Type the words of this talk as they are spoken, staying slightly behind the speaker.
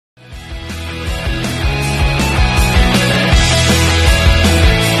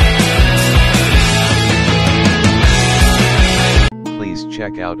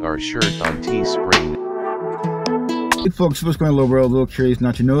check out our shirt on Teespring. Hey folks, what's going on? A little curious,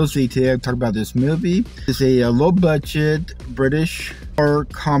 not to nosy. Today I talk about this movie. It's a low-budget British horror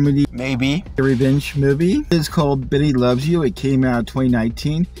comedy, maybe a revenge movie. It's called Benny Loves You. It came out in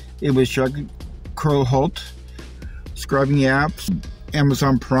 2019. It was shot by Karl Holt. Subscribing apps,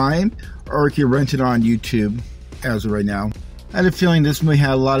 Amazon Prime, or you can rent it on YouTube as of right now. I had a feeling this movie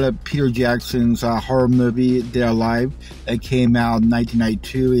had a lot of Peter Jackson's horror movie, Dead Alive, that came out in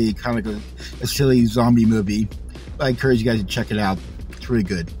 1992. Kind of like a silly zombie movie. I encourage you guys to check it out. It's really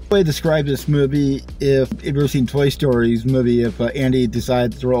good. The way I describe this movie, if you've ever seen Toy Story's movie, if Andy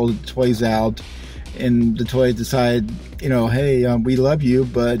decided to throw all the toys out, and the toys decide, you know, hey, we love you,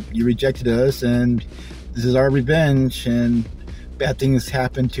 but you rejected us, and this is our revenge, and bad things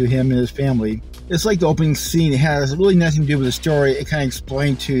happen to him and his family. It's like the opening scene. It has really nothing to do with the story. It kind of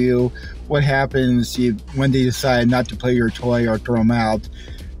explains to you what happens when they decide not to play your toy or throw them out,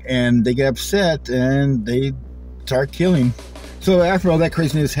 and they get upset and they start killing. So after all that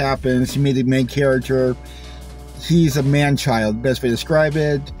craziness happens, you meet the main character. He's a man-child, best way to describe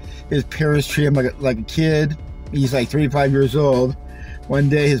it. His parents treat him like a kid. He's like 35 years old. One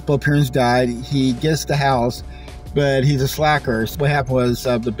day his both parents died. He gets the house, but he's a slacker. So what happened was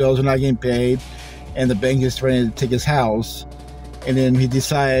the bills are not getting paid, and the bank is trying to take his house. And then he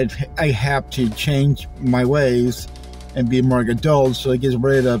decided, I have to change my ways and be more like an adult. So he gets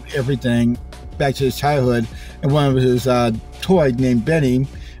rid of everything back to his childhood. And one of his toys named Benny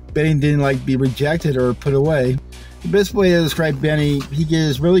didn't like be rejected or put away. The best way to describe Benny, he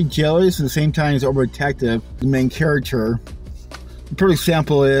gets really jealous and at the same time he's overprotective. The main character. The perfect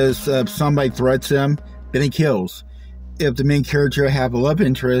example is if somebody threats him, Benny kills. If the main character have a love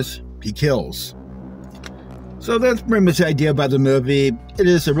interest, he kills. So that's pretty much the idea about the movie. It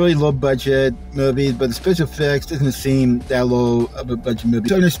is a really low budget movie, but the special effects doesn't seem that low of a budget movie.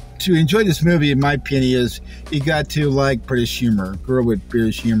 So to enjoy this movie, in my opinion, is you got to like British humor, grow with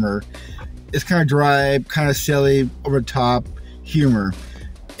British humor. It's kind of dry, kind of silly, over the top humor,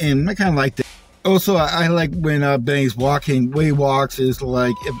 and I kind of like that. Also, I like when Benny's walking. The way he walks is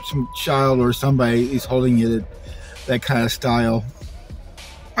like if some child or somebody is holding it, that kind of style.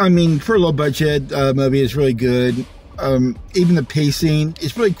 I mean, for a low budget movie, it's really good. Even the pacing,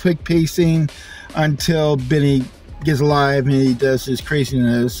 it's really quick pacing until Benny gets alive and he does his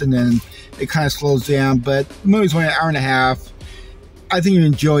craziness, and then it kind of slows down. But the movie's only an hour and a half. I think you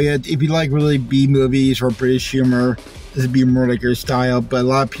enjoy it. If you like really B movies or British humor, this would be more like your style. But a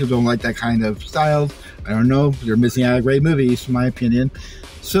lot of people don't like that kind of style. I don't know. They're missing out on great movies, in my opinion.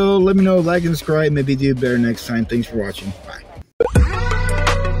 So let me know, like and subscribe. Maybe do better next time. Thanks for watching. Bye.